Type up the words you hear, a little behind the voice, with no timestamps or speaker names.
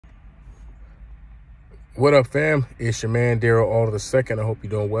What up, fam? It's your man, Daryl Alder II. I hope you're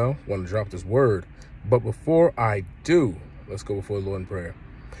doing well. Want to drop this word. But before I do, let's go before the Lord in prayer.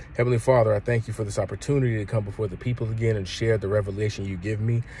 Heavenly Father, I thank you for this opportunity to come before the people again and share the revelation you give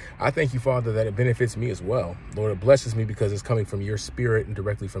me. I thank you, Father, that it benefits me as well. Lord, it blesses me because it's coming from your spirit and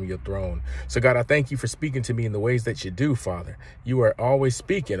directly from your throne. So, God, I thank you for speaking to me in the ways that you do, Father. You are always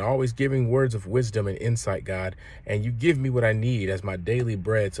speaking, always giving words of wisdom and insight, God. And you give me what I need as my daily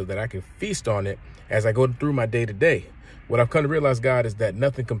bread so that I can feast on it as I go through my day to day. What I've come to realize, God, is that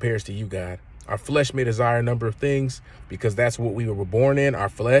nothing compares to you, God. Our flesh may desire a number of things because that's what we were born in, our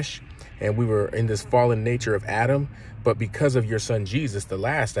flesh, and we were in this fallen nature of Adam. But because of your son, Jesus, the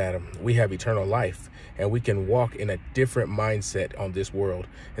last Adam, we have eternal life and we can walk in a different mindset on this world.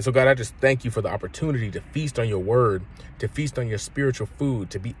 And so, God, I just thank you for the opportunity to feast on your word, to feast on your spiritual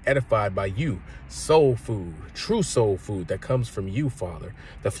food, to be edified by you, soul food, true soul food that comes from you, Father.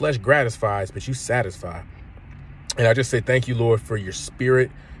 The flesh gratifies, but you satisfy. And I just say thank you, Lord, for your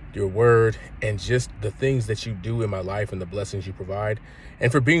spirit, your word, and just the things that you do in my life and the blessings you provide, and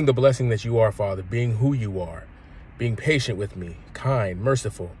for being the blessing that you are, Father, being who you are, being patient with me, kind,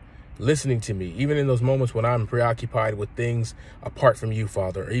 merciful, listening to me, even in those moments when I'm preoccupied with things apart from you,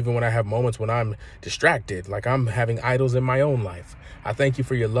 Father, or even when I have moments when I'm distracted, like I'm having idols in my own life. I thank you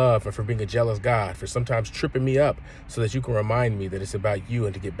for your love and for being a jealous God, for sometimes tripping me up so that you can remind me that it's about you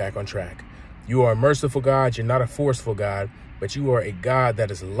and to get back on track. You are a merciful God. You're not a forceful God, but you are a God that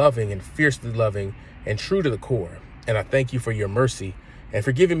is loving and fiercely loving and true to the core. And I thank you for your mercy and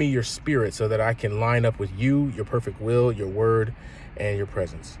for giving me your spirit so that I can line up with you, your perfect will, your word, and your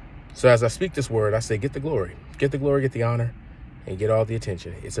presence. So as I speak this word, I say, get the glory, get the honor, and get all the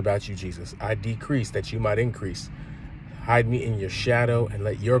attention. It's about you, Jesus. I decrease that you might increase. Hide me in your shadow and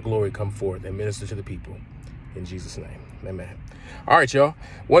let your glory come forth and minister to the people. In Jesus' name, amen. All right, y'all.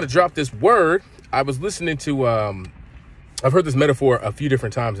 Want to drop this word. I was listening to, I've heard this metaphor a few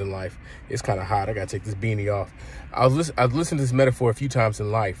different times in life. It's kind of hot. I got to take this beanie off. I've listened to this metaphor a few times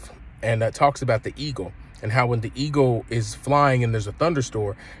in life, and that talks about the eagle and how when the eagle is flying and there's a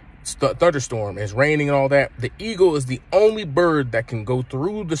thunderstorm, it's raining and all that, the eagle is the only bird that can go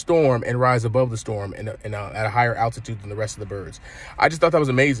through the storm and rise above the storm and at a higher altitude than the rest of the birds. I just thought that was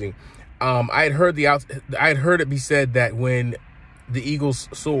amazing. I had heard it be said that when the eagles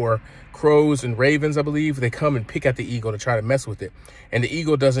soar, crows and ravens, I believe, they come and pick at the eagle to try to mess with it. And the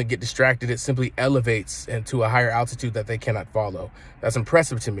eagle doesn't get distracted. It simply elevates into a higher altitude that they cannot follow. That's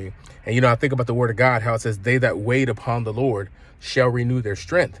impressive to me. And, I think about the word of God, how it says, they that wait upon the Lord shall renew their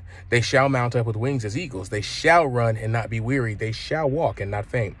strength. They shall mount up with wings as eagles. They shall run and not be weary. They shall walk and not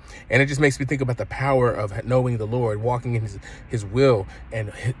faint. And it just makes me think about the power of knowing the Lord, walking in his will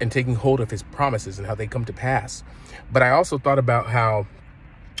and taking hold of his promises and how they come to pass. But I also thought about how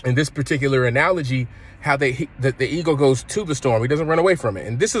in this particular analogy, how the eagle goes to the storm. He doesn't run away from it.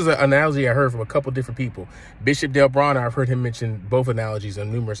 And this is an analogy I heard from a couple different people. Bishop Dale Bronner, I've heard him mention both analogies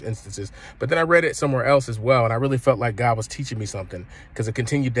in numerous instances. But then I read it somewhere else as well. And I really felt like God was teaching me something because it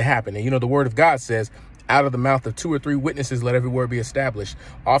continued to happen. And, the word of God says, out of the mouth of 2 or 3 witnesses, let every word be established.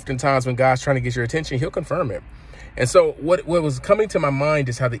 Oftentimes when God's trying to get your attention, he'll confirm it. And so what was coming to my mind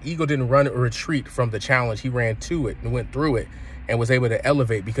is how the eagle didn't run or retreat from the challenge. He ran to it and went through it and was able to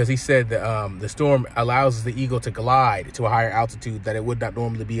elevate because he said that the storm allows the eagle to glide to a higher altitude that it would not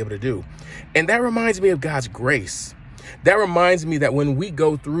normally be able to do. And that reminds me of God's grace. That reminds me that when we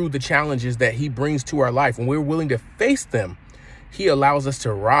go through the challenges that he brings to our life, when we're willing to face them, he allows us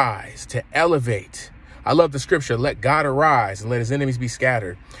to rise, to elevate. I love the scripture, let God arise and let his enemies be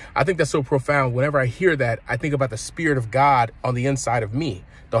scattered. I think that's so profound. Whenever I hear that, I think about the Spirit of God on the inside of me,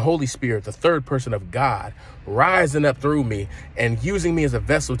 the Holy Spirit, the third person of God, rising up through me and using me as a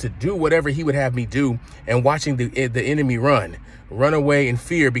vessel to do whatever he would have me do, and watching the enemy run away in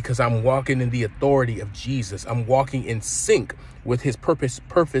fear because I'm walking in the authority of Jesus. I'm walking in sync with his purpose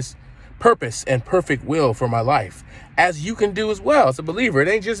and perfect will for my life, as you can do as well as a believer. It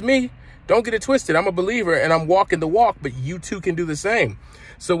ain't just me. Don't get it twisted. I'm a believer and I'm walking the walk, but you too can do the same.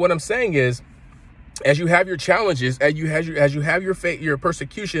 So what I'm saying is, as you have your challenges, as you have your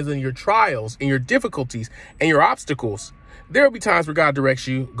persecutions and your trials and your difficulties and your obstacles, there will be times where God directs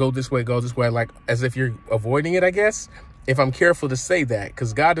you, go this way, like as if you're avoiding it, I guess, if I'm careful to say that,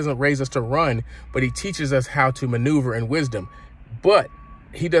 because God doesn't raise us to run, but he teaches us how to maneuver in wisdom. But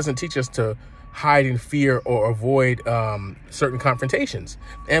he doesn't teach us to hide in fear or avoid certain confrontations.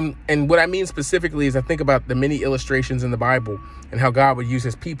 And what I mean specifically is I think about the many illustrations in the Bible and how God would use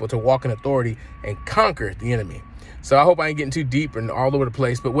his people to walk in authority and conquer the enemy. So I hope I ain't getting too deep and all over the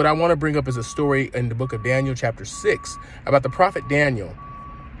place. But what I want to bring up is a story in the book of Daniel, chapter 6, about the prophet Daniel.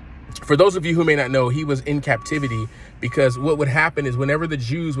 For those of you who may not know, he was in captivity because what would happen is whenever the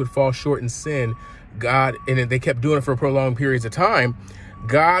Jews would fall short in sin, God, and they kept doing it for prolonged periods of time,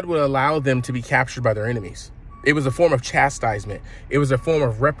 God would allow them to be captured by their enemies. It was a form of chastisement. It was a form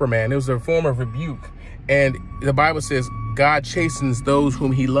of reprimand. It was a form of rebuke. And the Bible says God chastens those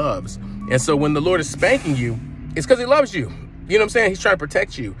whom he loves. And so when the Lord is spanking you, it's because he loves you. You know what I'm saying? He's trying to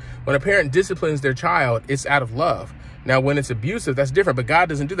protect you. When a parent disciplines their child, it's out of love. Now, when it's abusive, that's different, but God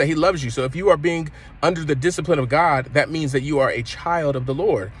doesn't do that. He loves you. So if you are being under the discipline of God, that means that you are a child of the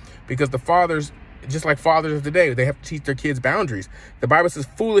Lord, because the fathers, just like fathers of today, they have to teach their kids boundaries. The Bible says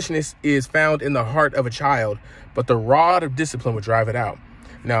foolishness is found in the heart of a child, but the rod of discipline will drive it out.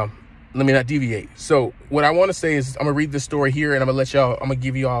 Now, let me not deviate. So what I want to say is I'm going to read this story here and I'm going to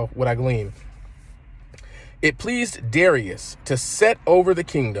give you all what I glean. It pleased Darius to set over the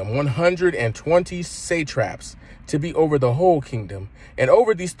kingdom 120 satraps to be over the whole kingdom, and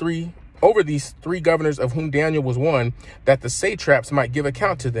over these three governors, of whom Daniel was one, that the satraps might give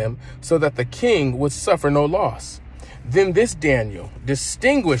account to them, so that the king would suffer no loss. Then this Daniel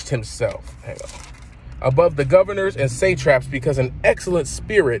distinguished himself above the governors and satraps, because an excellent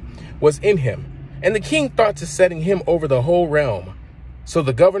spirit was in him, and the king thought to setting him over the whole realm. So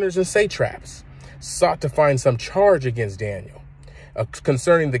the governors and satraps sought to find some charge against Daniel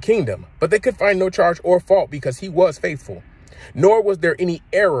concerning the kingdom, but they could find no charge or fault, because he was faithful, nor was there any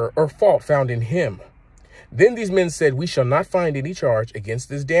error or fault found in him. Then these men said, we shall not find any charge against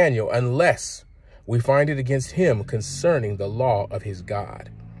this Daniel unless we find it against him concerning the law of his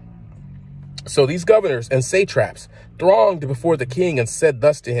God. So these governors and satraps thronged before the king and said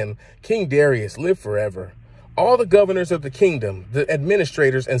thus to him, King Darius, live forever. All the governors of the kingdom, the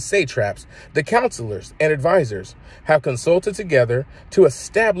administrators and satraps, the counselors and advisors have consulted together to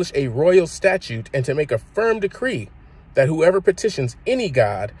establish a royal statute and to make a firm decree that whoever petitions any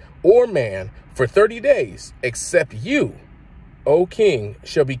god or man for 30 days, except you, O king,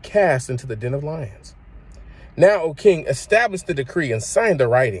 shall be cast into the den of lions. Now, O king, establish the decree and sign the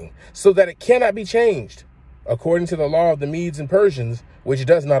writing, so that it cannot be changed, according to the law of the Medes and Persians, which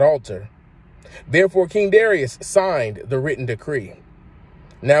does not alter. Therefore, King Darius signed the written decree.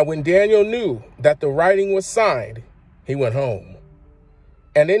 Now, when Daniel knew that the writing was signed, he went home.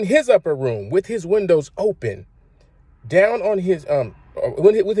 And in his upper room, with his windows open,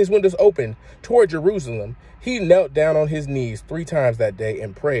 with his windows open toward Jerusalem, he knelt down on his knees 3 times that day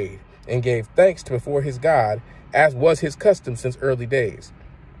and prayed and gave thanks before his God, as was his custom since early days.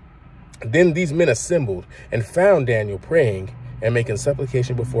 Then these men assembled and found Daniel praying and making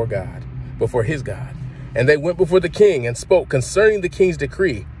supplication before his God. And they went before the king and spoke concerning the king's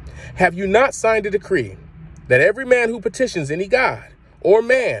decree. Have you not signed a decree that every man who petitions any god or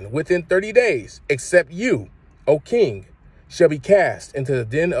man within 30 days, except you, O king, shall be cast into the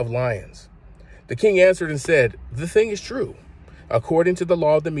den of lions? The king answered and said, the thing is true, according to the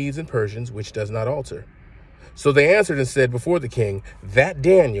law of the Medes and Persians, which does not alter. So they answered and said before the king, that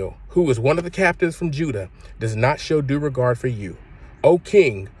Daniel, who is one of the captives from Judah, does not show due regard for you, O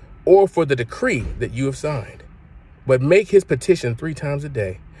king, or for the decree that you have signed, but makes his petition 3 times a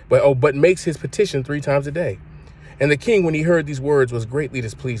day. And the king, when he heard these words, was greatly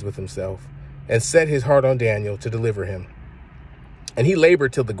displeased with himself, and set his heart on Daniel to deliver him. And he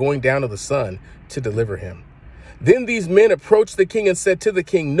labored till the going down of the sun to deliver him. Then these men approached the king and said to the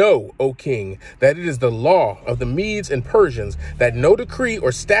king, know, O king, that it is the law of the Medes and Persians that no decree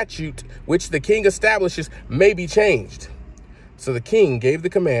or statute which the king establishes may be changed. So the king gave the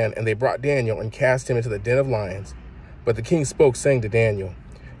command, and they brought Daniel and cast him into the den of lions. But the king spoke, saying to Daniel,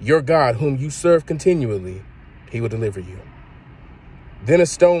 your God, whom you serve continually, he will deliver you. Then a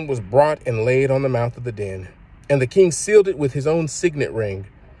stone was brought and laid on the mouth of the den, and the king sealed it with his own signet ring,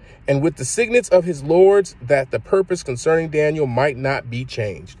 and with the signets of his lords, that the purpose concerning Daniel might not be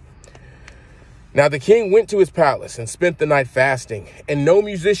changed. Now the king went to his palace and spent the night fasting, and no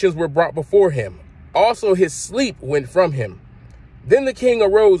musicians were brought before him. Also his sleep went from him. Then the king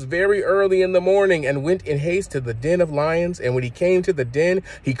arose very early in the morning and went in haste to the den of lions. And when he came to the den,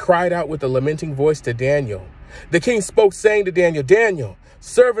 he cried out with a lamenting voice to Daniel. The king spoke, saying to Daniel, Daniel,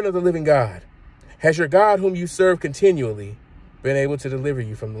 servant of the living God, has your God, whom you serve continually, been able to deliver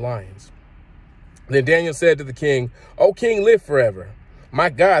you from the lions? Then Daniel said to the king, O king, live forever.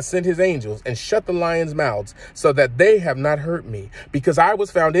 My God sent his angels and shut the lions' mouths, so that they have not hurt me, because I was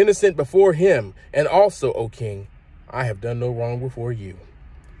found innocent before him. And also, O king, I have done no wrong before you.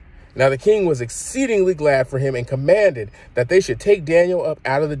 Now the king was exceedingly glad for him and commanded that they should take Daniel up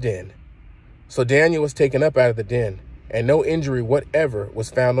out of the den. So Daniel was taken up out of the den, and no injury whatever was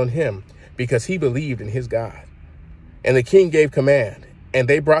found on him, because he believed in his God. And the king gave command, And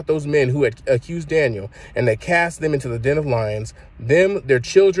they brought those men who had accused Daniel, and they cast them into the den of lions, them, their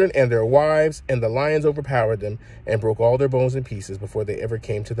children, and their wives, and the lions overpowered them and broke all their bones in pieces before they ever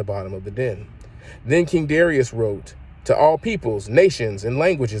came to the bottom of the den. Then King Darius wrote, to all peoples, nations, and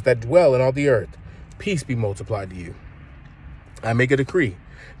languages that dwell in all the earth, peace be multiplied to you. I make a decree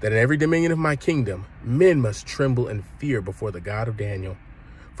that in every dominion of my kingdom, men must tremble and fear before the God of Daniel.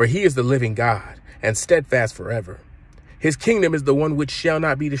 For he is the living God, and steadfast forever. His kingdom is the one which shall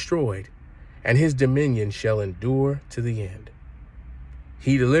not be destroyed, and his dominion shall endure to the end.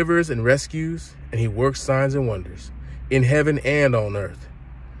 He delivers and rescues, and he works signs and wonders in heaven and on earth.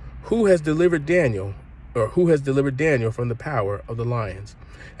 Who has delivered Daniel from the power of the lions?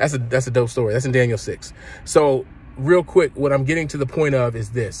 That's a dope story. That's in Daniel 6. So real quick, what I'm getting to the point of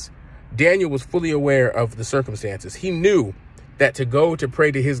is this. Daniel was fully aware of the circumstances. He knew that to go to pray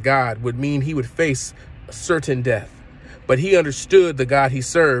to his God would mean he would face a certain death. But he understood the God he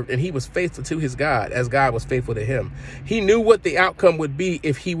served, and he was faithful to his God as God was faithful to him. He knew what the outcome would be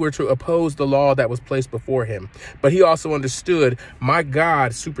if he were to oppose the law that was placed before him. But he also understood my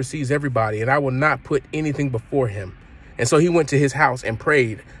God supersedes everybody, and I will not put anything before him. And so he went to his house and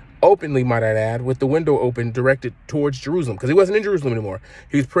prayed openly, might I add, with the window open directed towards Jerusalem, because he wasn't in Jerusalem anymore.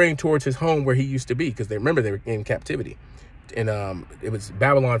 He was praying towards his home where he used to be, because they were in captivity. And it was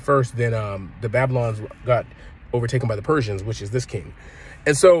Babylon first, then the Babylons got overtaken by the Persians, which is this king.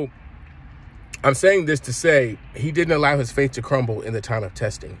 And so I'm saying this to say he didn't allow his faith to crumble in the time of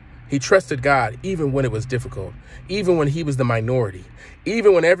testing. He trusted God even when it was difficult, even when he was the minority,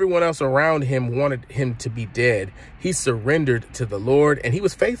 even when everyone else around him wanted him to be dead. He surrendered to the Lord, and he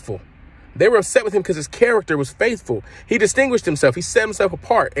was faithful. They were upset with him because his character was faithful. He distinguished himself. He set himself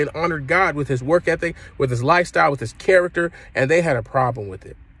apart and honored God with his work ethic, with his lifestyle, with his character, and they had a problem with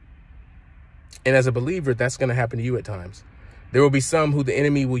it. And as a believer, that's going to happen to you at times. There will be some who the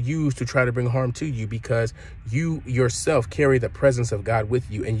enemy will use to try to bring harm to you because you yourself carry the presence of God with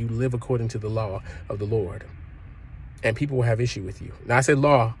you and you live according to the law of the Lord. And people will have issue with you. Now, I said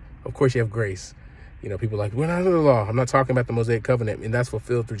law. Of course, you have grace. You know, people are like, we're not under the law. I'm not talking about the Mosaic covenant, and that's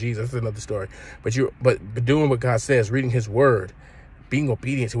fulfilled through Jesus. That's another story. But doing what God says, reading his word, being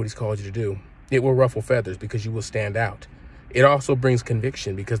obedient to what he's called you to do, it will ruffle feathers because you will stand out. It also brings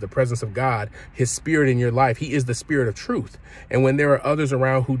conviction because the presence of God, his spirit in your life, he is the spirit of truth. And when there are others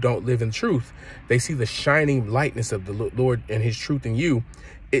around who don't live in truth, they see the shining lightness of the Lord and his truth in you.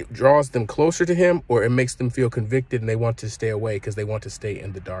 It draws them closer to him, or it makes them feel convicted and they want to stay away because they want to stay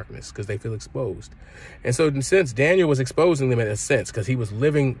in the darkness because they feel exposed. And so in a sense, Daniel was exposing them in a sense because he was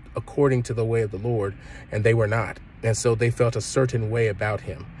living according to the way of the Lord and they were not. And so they felt a certain way about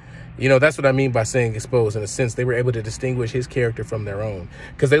him. You know, that's what I mean by saying exposed. In a sense, they were able to distinguish his character from their own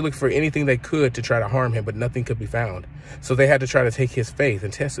because they looked for anything they could to try to harm him, but nothing could be found. So they had to try to take his faith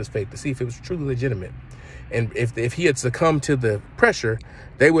and test his faith to see if it was truly legitimate. And if he had succumbed to the pressure,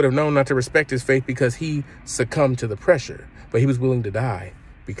 they would have known not to respect his faith because he succumbed to the pressure. But he was willing to die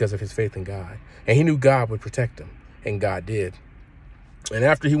because of his faith in God. And he knew God would protect him, and God did. And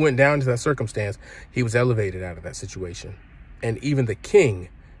after he went down to that circumstance, he was elevated out of that situation. And even the king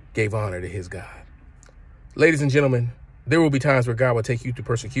gave honor to his God. Ladies and gentlemen, there will be times where God will take you through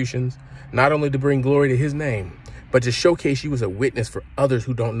persecutions, not only to bring glory to his name, but to showcase you as a witness for others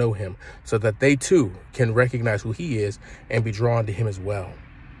who don't know him so that they too can recognize who he is and be drawn to him as well.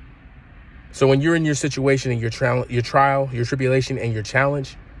 So when you're in your situation and your trial, your tribulation and your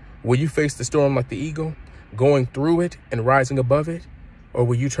challenge, will you face the storm like the eagle, going through it and rising above it? Or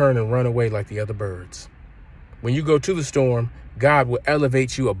will you turn and run away like the other birds? When you go to the storm, God will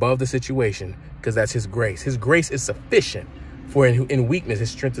elevate you above the situation because that's his grace. His grace is sufficient, for in weakness,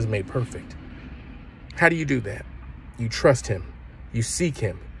 his strength is made perfect. How do you do that? You trust him. You seek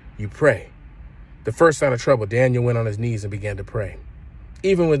him. You pray. The first sign of trouble, Daniel went on his knees and began to pray.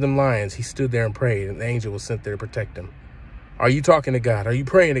 Even with them lions, he stood there and prayed, and the angel was sent there to protect him. Are you talking to God? Are you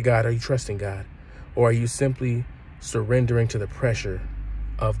praying to God? Are you trusting God? Or are you simply surrendering to the pressure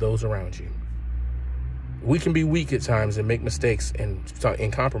of those around you? We can be weak at times and make mistakes and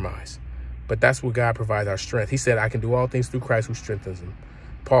compromise, but that's where God provides our strength. He said, I can do all things through Christ who strengthens him.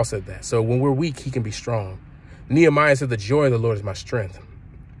 Paul said that. So when we're weak, he can be strong. Nehemiah said, the joy of the Lord is my strength.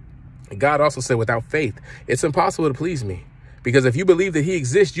 And God also said, without faith, it's impossible to please me. Because if you believe that he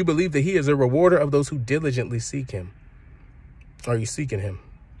exists, you believe that he is a rewarder of those who diligently seek him. Are you seeking him?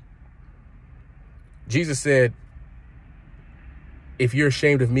 Jesus said, if you're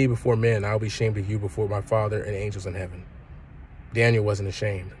ashamed of me before men, I'll be ashamed of you before my Father and angels in heaven. Daniel wasn't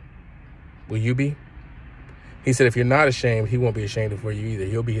ashamed. Will you be? He said, if you're not ashamed, he won't be ashamed for you either.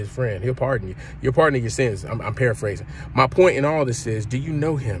 He'll be his friend. He'll pardon you. You're pardoning your sins. I'm paraphrasing. My point in all this is, do you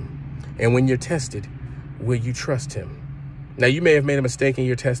know him? And when you're tested, will you trust him? Now, you may have made a mistake in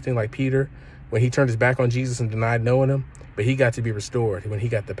your testing, like Peter, when he turned his back on Jesus and denied knowing him, but he got to be restored when he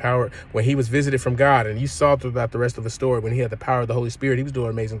got the power, when he was visited from God. And you saw throughout the rest of the story, when he had the power of the Holy Spirit, he was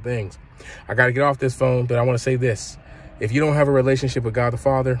doing amazing things. I got to get off this phone, but I want to say this. If you don't have a relationship with God the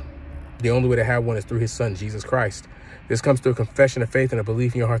Father, the only way to have one is through his son, Jesus Christ. This comes through a confession of faith and a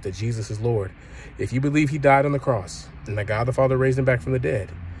belief in your heart that Jesus is Lord. If you believe he died on the cross and that God the Father raised him back from the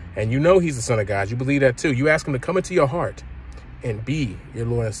dead, and you know he's the Son of God, you believe that too, you ask him to come into your heart and be your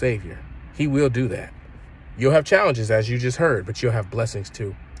Lord and Savior, he will do that. You'll have challenges, as you just heard, but you'll have blessings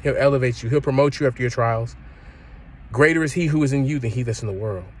too. He'll elevate you. He'll promote you after your trials. Greater is he who is in you than he that's in the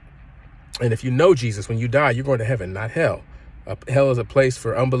world. And if you know Jesus, when you die, you're going to heaven, not hell. Hell is a place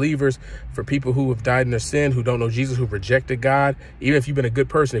for unbelievers, for people who have died in their sin, who don't know Jesus, who rejected God. Even if you've been a good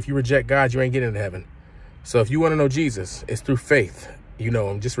person, if you reject God, you ain't getting into heaven. So if you want to know Jesus, it's through faith. You know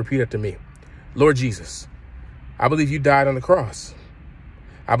him. Just repeat after me. Lord Jesus, I believe you died on the cross.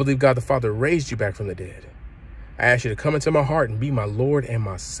 I believe God the Father raised you back from the dead. I ask you to come into my heart and be my Lord and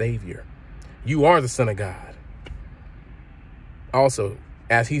my Savior. You are the Son of God. Also,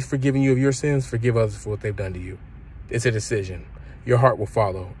 as he's forgiven you of your sins, forgive others for what they've done to you. It's a decision. Your heart will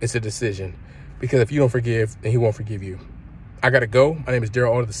follow. It's a decision. Because if you don't forgive, then he won't forgive you. I got to go. My name is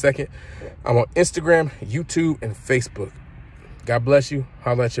Daryl Alder II. I'm on Instagram, YouTube, and Facebook. God bless you.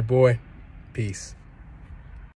 Holla at your boy. Peace.